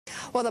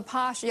Well, the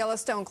posh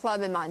Yellowstone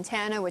club in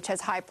Montana, which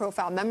has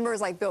high-profile members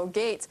like Bill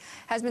Gates,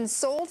 has been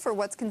sold for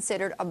what's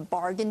considered a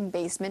bargain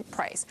basement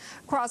price.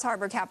 Cross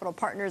Harbor Capital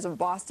Partners of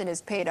Boston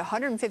has paid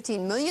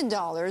 $115 million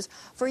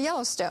for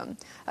Yellowstone.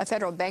 A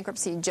federal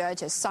bankruptcy judge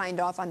has signed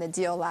off on the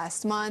deal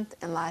last month,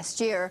 and last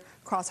year,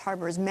 Cross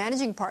Harbor's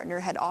managing partner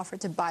had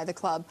offered to buy the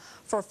club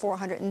for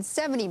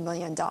 $470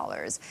 million.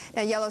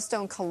 Now,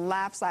 Yellowstone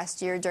collapsed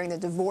last year during the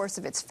divorce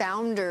of its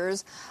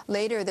founders.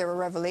 Later, there were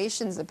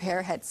revelations the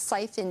pair had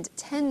siphoned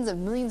tens of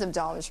millions of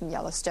dollars from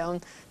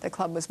Yellowstone. The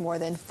club was more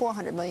than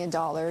 $400 million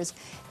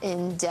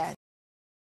in debt.